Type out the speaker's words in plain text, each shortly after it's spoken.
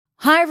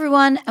Hi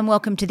everyone and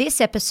welcome to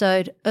this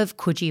episode of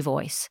Coogee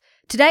Voice.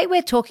 Today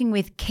we're talking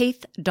with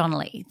Keith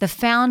Donnelly, the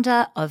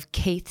founder of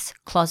Keith's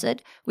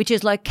Closet, which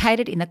is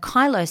located in the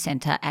Kiloh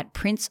Centre at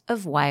Prince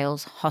of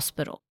Wales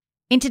Hospital.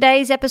 In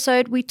today's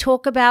episode we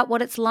talk about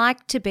what it's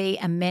like to be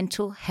a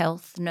mental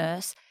health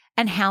nurse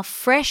and how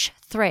fresh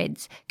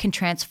threads can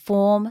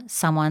transform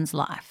someone's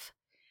life.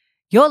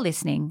 You're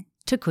listening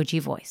to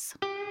Coogee Voice.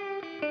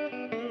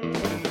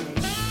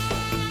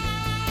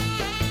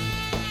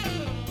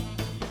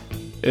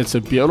 It's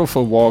a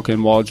beautiful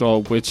walk-in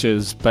wardrobe which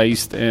is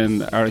based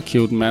in our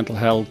acute mental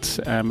health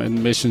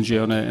admissions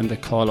unit in the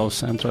Kiloh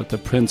Centre at the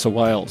Prince of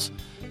Wales.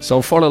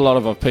 So for a lot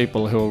of our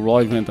people who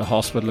arrive into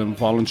hospital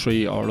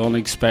involuntary or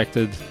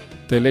unexpected,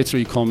 they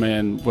literally come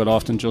in with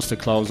often just the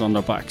clothes on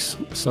their backs.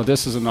 So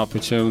this is an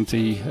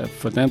opportunity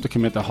for them to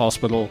come into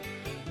hospital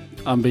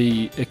and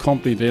be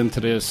accompanied into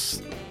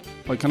this.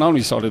 I can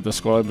only sort of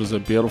describe it as a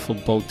beautiful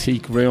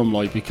boutique room,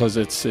 because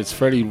it's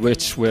very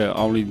rich with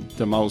only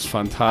the most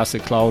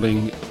fantastic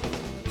clothing.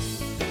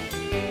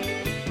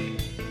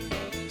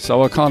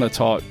 So I kind of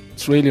thought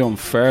it's really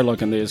unfair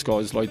looking these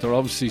guys, they're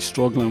obviously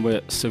struggling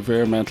with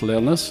severe mental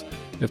illness.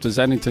 If there's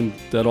anything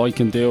that I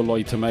can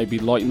do to maybe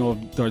lighten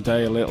up their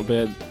day a little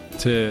bit,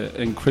 to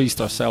increase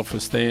their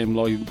self-esteem,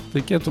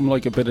 to give them a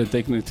bit of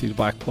dignity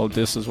back, well,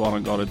 this is what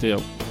I'm going to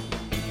do.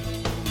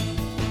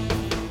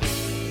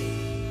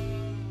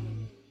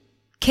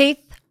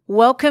 Keith,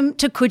 welcome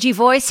to Coogee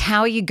Voice.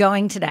 How are you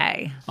going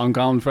today? I'm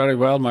going very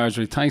well,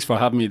 Marjorie. Thanks for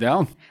having me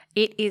down.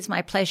 It is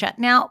my pleasure.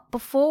 Now,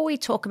 before we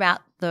talk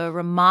about the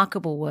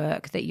remarkable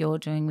work that you're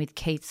doing with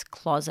Keith's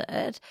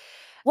Closet,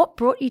 what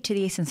brought you to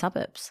the eastern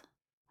suburbs?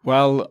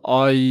 Well,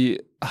 I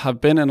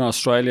have been in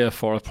Australia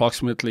for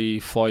approximately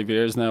 5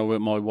 years now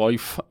with my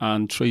wife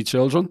and 3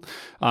 children,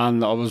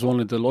 and I was one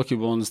of the lucky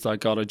ones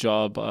that got a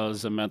job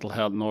as a mental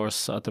health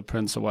nurse at the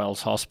Prince of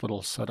Wales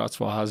Hospital. So that's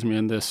what has me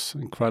in this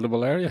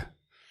incredible area.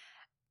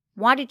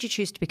 Why did you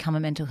choose to become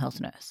a mental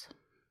health nurse?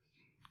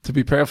 To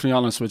be perfectly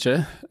honest with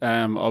you,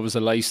 I was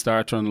a late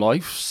starter in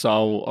life,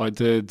 so I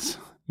did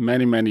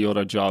many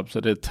other jobs.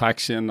 I did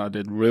taxiing, I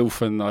did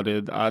roofing, I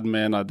did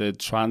admin, I did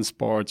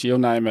transport, you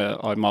name it,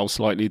 I most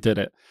likely did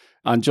it.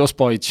 And just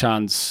by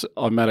chance,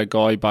 I met a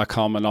guy back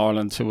home in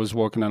Ireland who was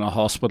working in a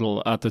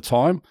hospital at the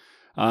time,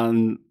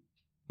 and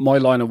my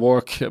line of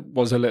work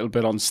was a little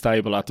bit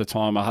unstable at the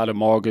time. I had a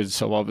mortgage,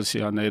 so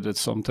obviously I needed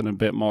something a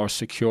bit more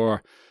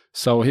secure.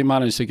 So he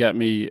managed to get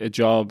me a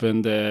job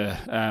in the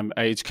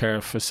aged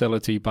care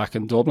facility back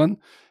in Dublin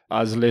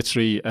as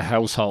literally a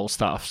household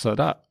staff. So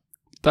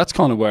that's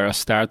kind of where I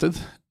started.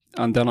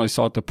 And then I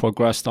sort of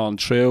progressed on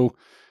through.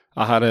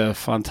 I had a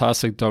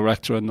fantastic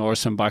director of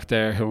nursing back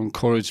there who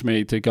encouraged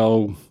me to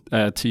go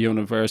to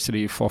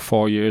university for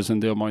 4 years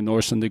and do my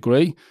nursing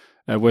degree,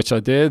 which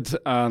I did.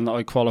 And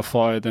I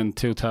qualified in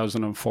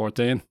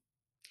 2014.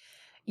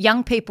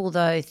 Young people,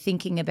 though,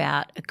 thinking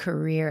about a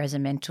career as a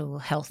mental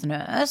health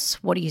nurse,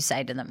 what do you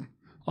say to them?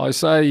 I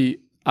say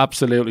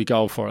absolutely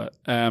go for it.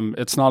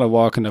 It's not a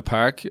walk in the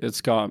park. It's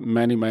got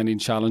many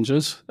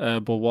challenges,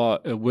 but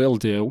what it will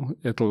do,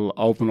 it'll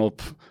open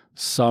up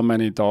so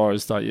many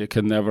doors that you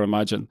can never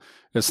imagine.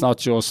 It's not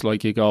just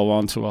like you go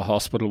onto a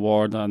hospital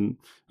ward and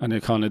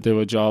you kind of do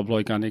a job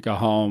and you go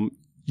home.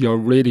 You're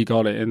really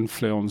got to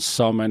influence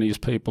so many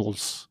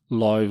people's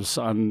lives,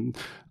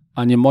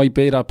 and you might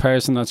be that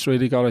person that's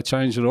really got to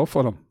change it up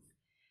for them.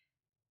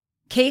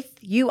 Keith,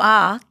 you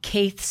are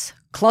Keith's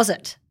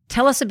Closet.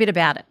 Tell us a bit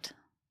about it.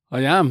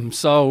 I am.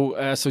 So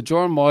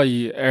during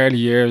my early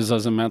years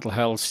as a mental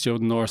health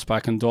student nurse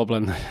back in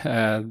Dublin,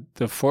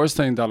 the first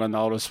thing that I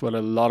noticed with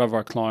a lot of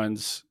our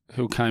clients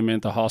who came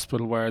into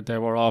hospital where they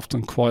were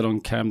often quite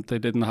unkempt, they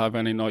didn't have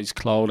any nice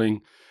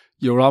clothing.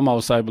 You're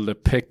almost able to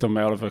pick them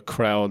out of a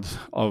crowd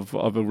of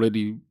a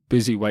really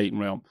busy waiting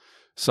room.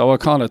 So I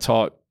kind of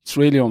thought, it's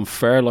really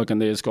unfair looking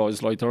these guys,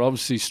 they're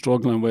obviously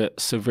struggling with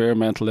severe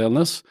mental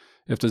illness.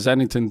 If there's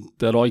anything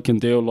that I can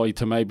do,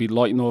 to maybe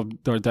lighten up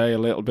their day a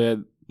little bit,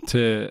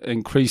 to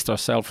increase their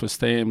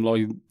self-esteem,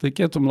 to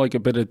give them a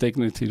bit of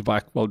dignity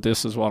back, well,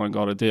 this is what I'm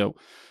going to do.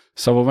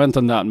 So I went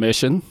on that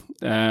mission.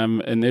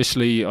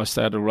 Initially, I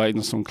started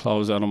writing some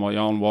clothes out of my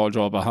own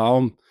wardrobe at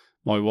home,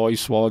 my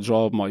wife's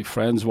wardrobe, my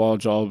friends'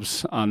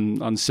 wardrobes,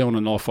 and soon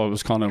enough I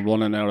was kind of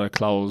running out of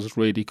clothes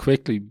really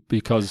quickly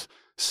because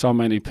so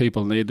many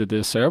people needed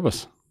this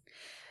service.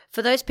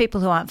 For those people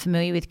who aren't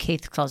familiar with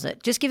Keith's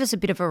Closet, just give us a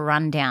bit of a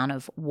rundown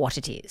of what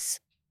it is.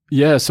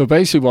 Yeah, so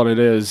basically what it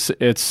is,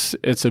 it's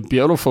a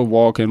beautiful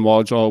walk-in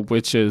wardrobe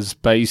which is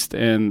based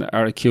in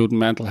our acute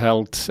mental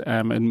health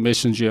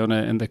admissions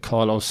unit in the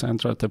Kiloh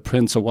Centre at the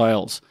Prince of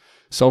Wales.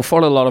 So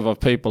for a lot of our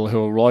people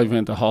who arrive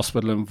into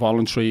hospital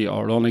involuntary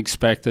or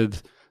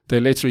unexpected, they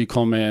literally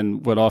come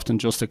in with often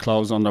just the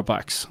clothes on their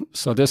backs.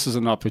 So this is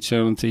an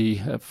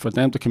opportunity for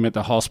them to come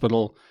into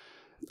hospital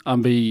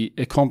and be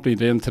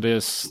accompanied into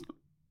this.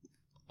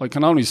 I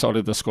can only sort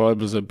of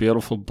describe it as a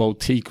beautiful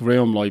boutique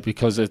room,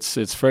 because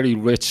it's very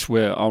rich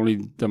with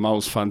only the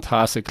most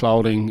fantastic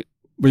clothing.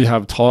 We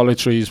have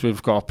toiletries,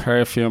 we've got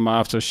perfume,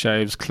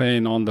 aftershaves,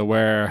 clean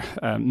underwear,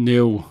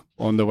 new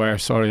underwear,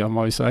 sorry, I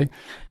might say.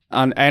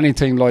 And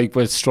anything like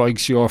which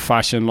strikes your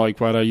fashion, like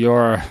whether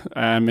you're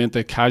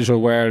into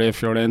casual wear,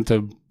 if you're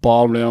into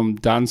ballroom,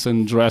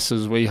 dancing,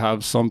 dresses, we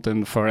have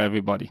something for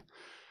everybody.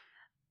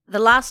 The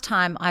last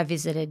time I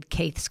visited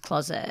Keith's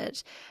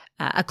Closet,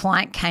 a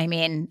client came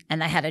in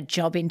and they had a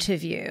job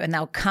interview and they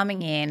were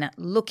coming in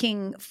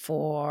looking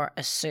for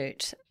a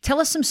suit. Tell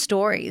us some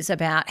stories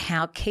about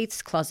how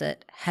Keith's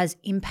Closet has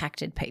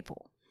impacted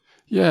people.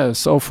 Yeah,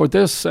 so for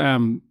this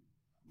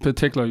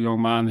particular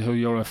young man who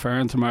you're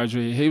referring to,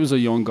 Marjorie, he was a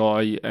young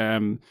guy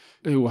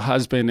who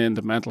has been in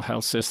the mental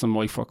health system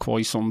like for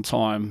quite some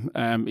time.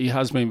 He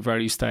has been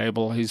very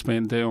stable. He's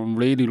been doing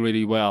really,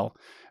 really well.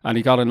 And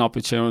he got an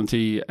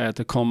opportunity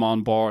to come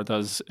on board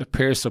as a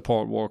peer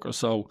support worker.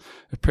 So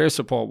a peer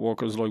support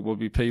workers would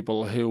be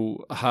people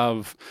who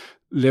have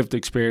lived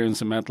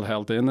experience in mental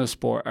health illness,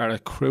 but are a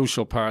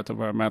crucial part of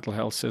our mental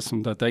health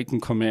system, that they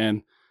can come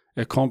in,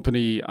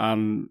 accompany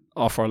and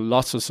offer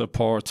lots of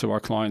support to our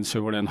clients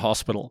who are in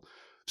hospital.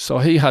 So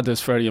he had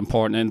this very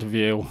important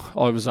interview.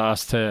 I was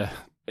asked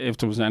if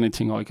there was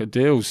anything I could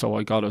do. So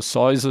I got his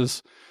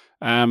sizes.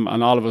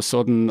 And all of a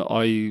sudden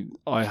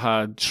I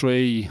had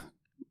 3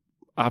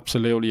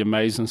 absolutely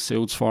amazing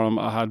suits for him.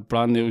 I had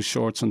brand new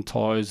shorts and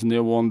ties,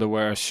 new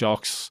underwear,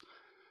 socks,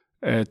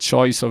 a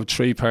choice of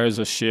 3 pairs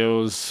of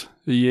shoes.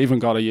 He even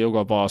got a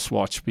Hugo Boss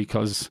watch,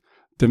 because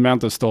the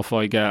amount of stuff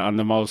I get and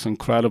the most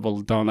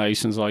incredible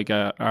donations I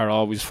get are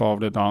always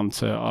forwarded on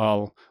to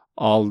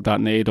all that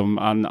need them,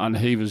 and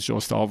he was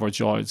just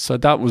overjoyed. So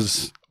that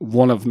was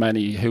one of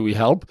many who we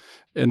help.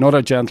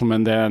 Another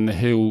gentleman then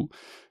who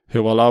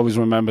I'll always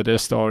remember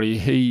this story.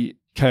 He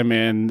came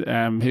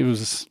in, he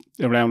was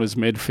around his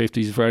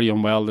mid-50s, very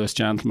unwell, this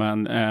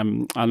gentleman,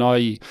 and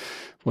I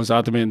was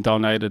adamant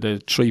donated a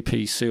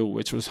 3-piece suit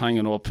which was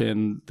hanging up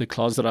in the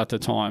closet at the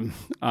time.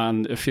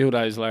 And a few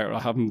days later I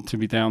happened to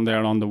be down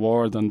there on the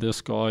ward, and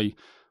this guy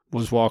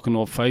was walking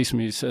up facing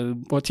me. He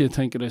said, "What do you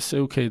think of this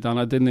suit, Keith?" And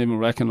I didn't even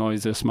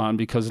recognise this man,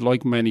 because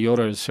like many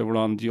others who were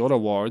on the other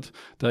ward,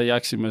 they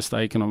actually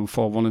mistaken him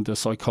for one of the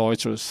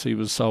psychiatrists. He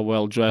was so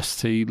well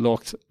dressed, he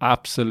looked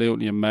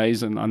absolutely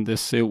amazing, and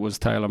this suit was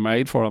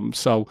tailor-made for him.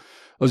 So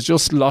there's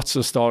just lots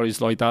of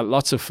stories like that.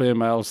 Lots of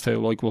females too,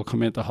 will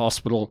come into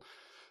hospital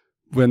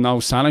with no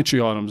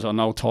sanitary items or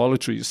no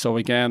toiletries. So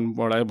again,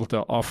 we're able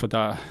to offer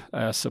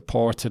that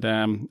support to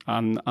them,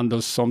 and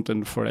there's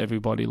something for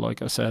everybody,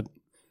 like I said.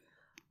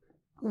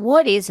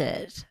 What is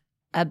it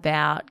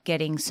about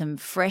getting some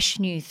fresh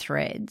new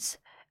threads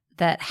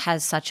that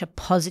has such a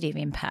positive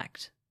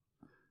impact?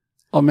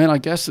 I mean, I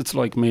guess it's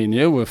like me and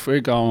you. If we're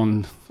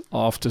going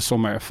off to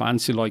somewhere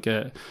fancy, like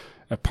a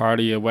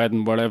party, a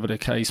wedding, whatever the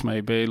case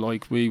may be,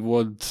 we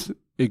would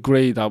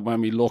agree that when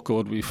we look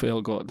good, we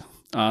feel good.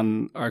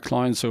 And our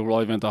clients who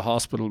arrive into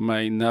hospital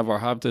may never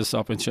have this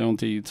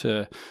opportunity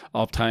to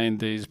obtain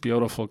these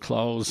beautiful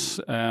clothes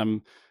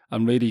and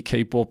really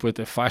keep up with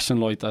the fashion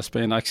that's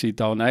been actually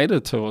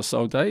donated to us.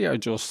 So they are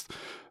just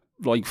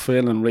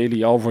feeling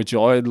really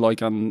overjoyed,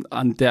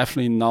 and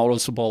definitely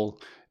noticeable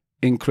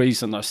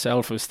increase in their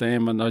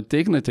self-esteem and their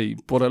dignity.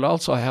 But it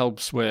also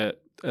helps with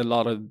a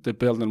lot of the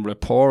building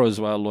rapport as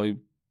well,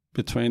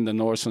 between the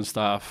nursing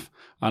staff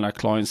and our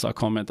clients that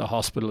come into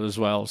hospital as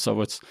well.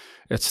 So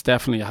it's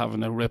definitely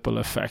having a ripple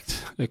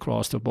effect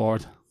across the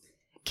board.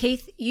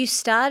 Keith, you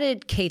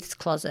started Keith's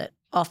Closet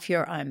off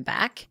your own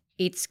back.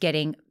 It's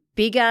getting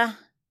bigger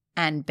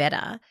and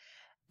better.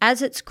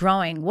 As it's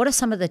growing, what are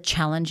some of the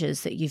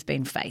challenges that you've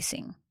been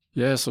facing?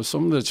 Yeah, so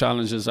some of the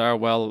challenges are,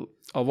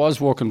 I was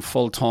working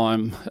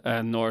full-time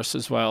nurse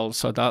as well.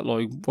 So that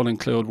would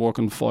include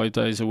working 5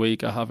 days a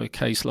week. I have a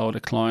caseload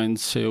of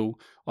clients who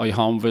I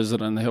home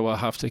visit and who I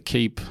have to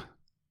keep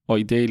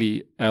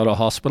ideally out of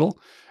hospital.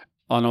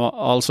 And I'm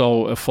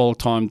also a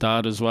full-time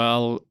dad as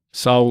well.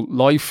 So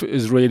life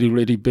is really,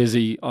 really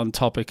busy on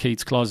top of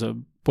Keith's Closet.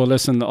 But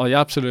listen, I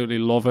absolutely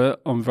love it.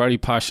 I'm very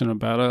passionate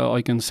about it.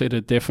 I can see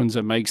the difference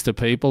it makes to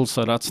people.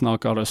 So that's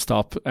not going to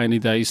stop any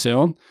day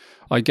soon.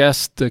 I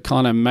guess the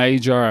kind of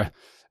major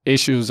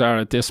issues are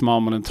at this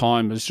moment in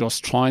time is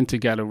just trying to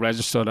get it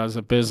registered as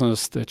a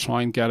business, to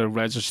try and get it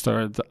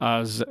registered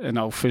as an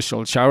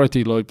official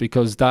charity,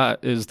 because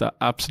that is the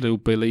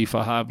absolute belief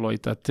I have,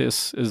 that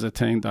this is a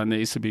thing that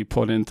needs to be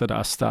put into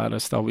that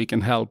status, that we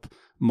can help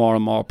more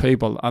and more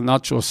people, and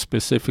not just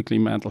specifically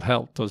mental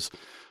health. There's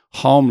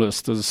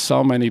homeless, there's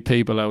so many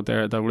people out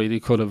there that really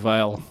could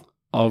avail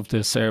of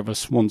this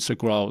service once it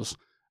grows,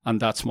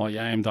 and that's my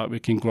aim, that we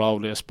can grow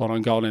this, but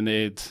I'm going to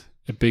need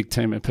a big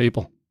team of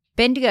people.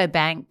 Bendigo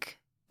Bank,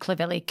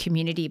 Clovelly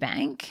Community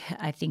Bank,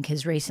 I think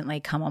has recently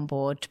come on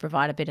board to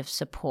provide a bit of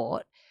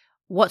support.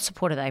 What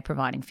support are they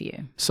providing for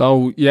you?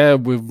 So, yeah,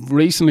 we've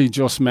recently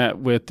just met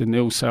with the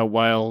New South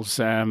Wales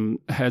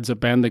heads of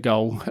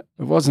Bendigo.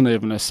 It wasn't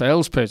even a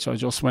sales pitch. I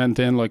just went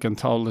in and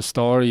told the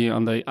story,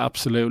 and they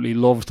absolutely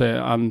loved it.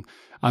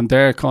 And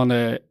their kind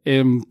of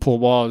input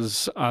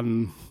was,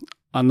 and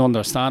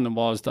understanding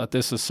was, that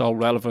this is so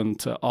relevant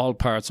to all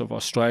parts of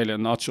Australia,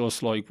 not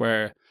just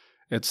where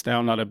it's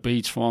down at a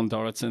beachfront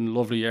or it's in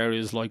lovely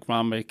areas like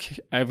Randwick,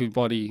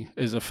 everybody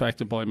is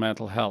affected by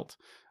mental health.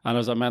 And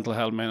as a mental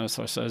health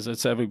minister says,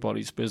 it's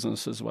everybody's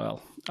business as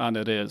well. And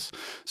it is.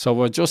 So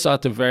we're just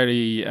at the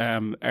very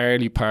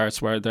early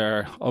parts where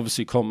they're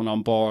obviously coming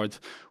on board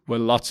with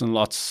lots and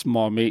lots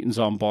more meetings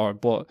on board.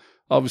 But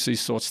obviously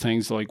such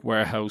things like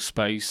warehouse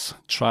space,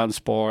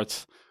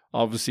 transport,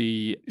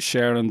 obviously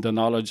sharing the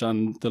knowledge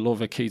and the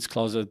love of Keith's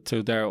Closet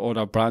to their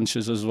other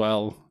branches as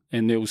well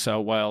in New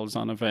South Wales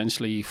and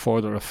eventually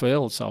further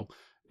afield. So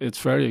it's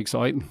very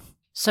exciting.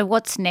 So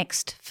what's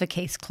next for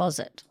Keith's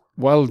Closet?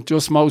 Well,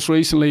 just most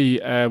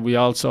recently, we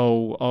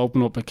also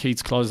opened up a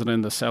Keith's Closet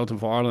in the south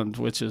of Ireland,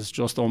 which is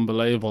just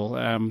unbelievable.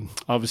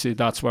 Obviously,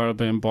 that's where I've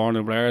been born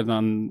and reared,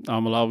 and I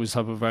will always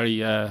have a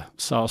very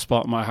soft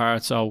spot in my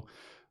heart. So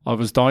I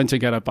was dying to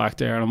get it back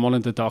there, and one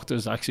of the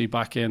doctors actually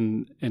back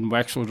in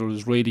Wexford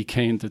was really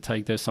keen to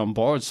take this on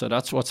board. So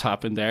that's what's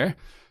happened there.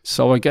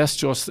 So I guess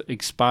just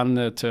expand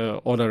it to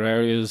other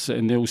areas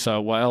in New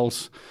South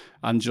Wales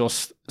and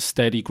just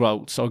steady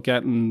growth. So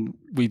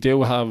we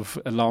do have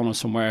a loan of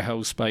some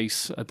warehouse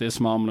space at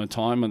this moment in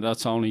time, and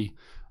that's only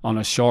on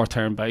a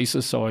short-term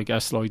basis. So I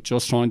guess like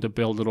just trying to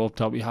build it up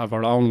that we have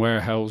our own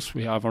warehouse,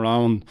 we have our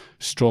own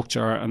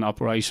structure and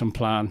operation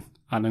plan,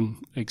 and then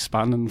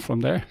expanding from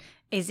there.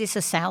 Is this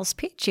a sales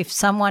pitch? If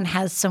someone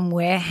has some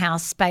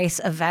warehouse space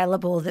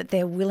available that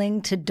they're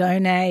willing to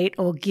donate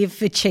or give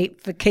for cheap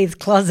for Keith's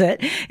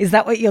Closet, is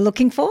that what you're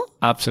looking for?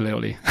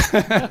 Absolutely.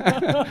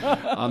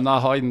 I'm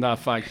not hiding that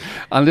fact.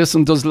 And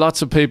listen, there's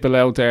lots of people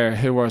out there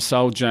who are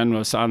so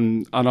generous,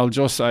 and I'll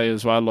just say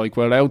as well, like,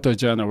 without their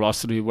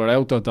generosity,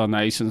 without their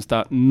donations,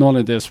 that none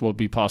of this would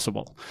be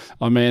possible.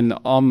 I mean,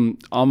 I'm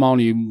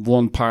only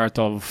one part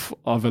of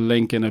a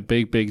link in a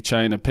big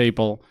chain of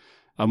people.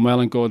 I'm well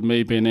and good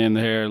me being in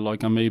here,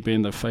 like I'm me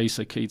being the face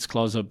of Keith's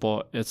Closet,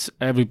 but it's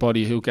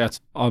everybody who gets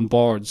on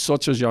board,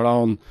 such as your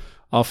own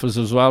office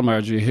as well,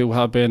 Marjorie, who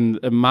have been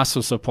a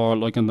massive support,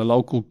 like in the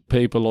local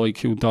people like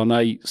who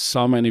donate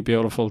so many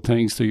beautiful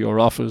things to your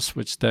office,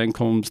 which then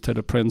comes to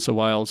the Prince of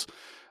Wales,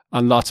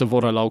 and lots of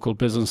other local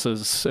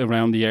businesses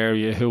around the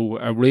area who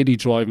are really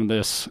driving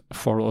this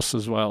for us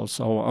as well.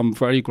 So I'm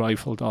very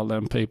grateful to all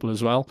them people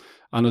as well.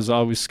 And there's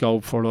always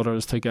scope for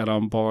others to get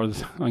on board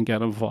and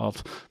get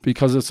involved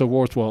because it's a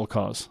worthwhile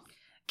cause.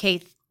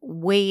 Keith,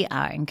 we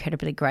are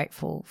incredibly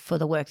grateful for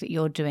the work that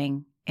you're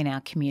doing in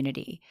our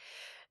community.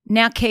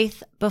 Now,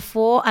 Keith,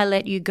 before I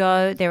let you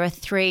go, there are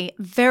 3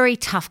 very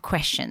tough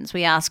questions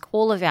we ask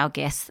all of our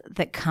guests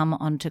that come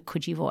onto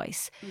Coogee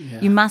Voice. Yeah.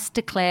 You must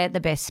declare the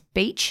best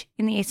beach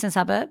in the eastern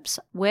suburbs,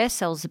 where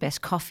sells the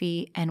best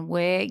coffee, and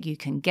where you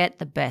can get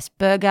the best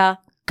burger.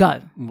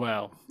 Go.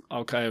 Well,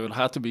 okay, it would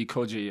have to be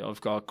Coogee.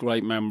 I've got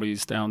great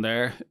memories down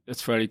there.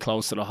 It's very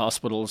close to the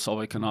hospital, so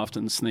I can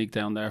often sneak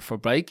down there for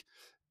break.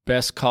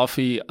 Best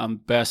coffee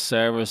and best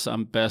service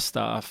and best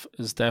staff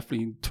is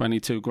definitely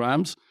 22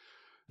 grams.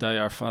 They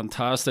are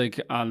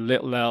fantastic, and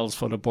Little L's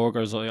for the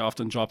burgers I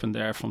often drop in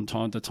there from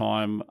time to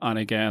time. And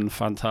again,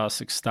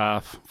 fantastic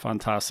staff,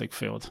 fantastic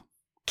food.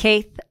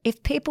 Keith,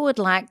 if people would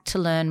like to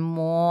learn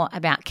more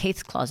about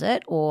Keith's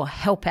Closet or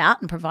help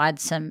out and provide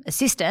some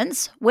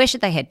assistance, where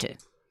should they head to?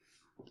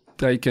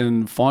 They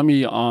can find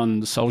me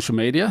on social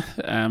media.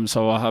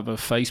 So I have a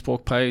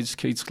Facebook page,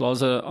 Keith's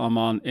Closet. I'm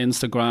on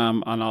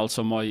Instagram, and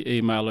also my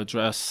email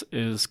address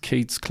is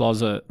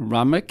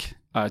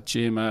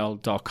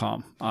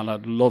keithsclosetramwick@gmail.com, and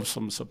I'd love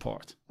some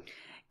support.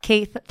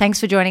 Keith, thanks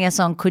for joining us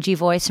on Coogee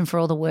Voice and for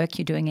all the work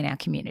you're doing in our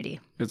community.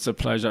 It's a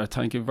pleasure.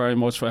 Thank you very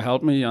much for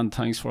helping me, and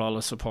thanks for all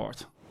the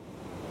support.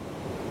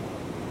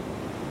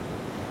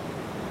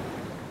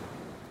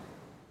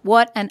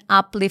 What an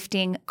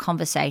uplifting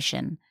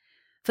conversation.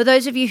 For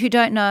those of you who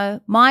don't know,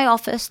 my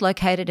office,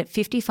 located at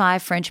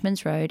 55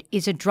 Frenchman's Road,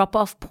 is a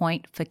drop-off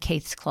point for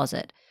Keith's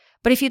Closet.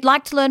 But if you'd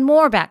like to learn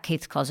more about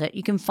Keith's Closet,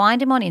 you can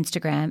find him on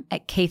Instagram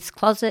at Keith's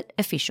Closet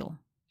Official.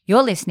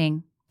 You're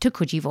listening to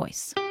Coogee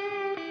Voice.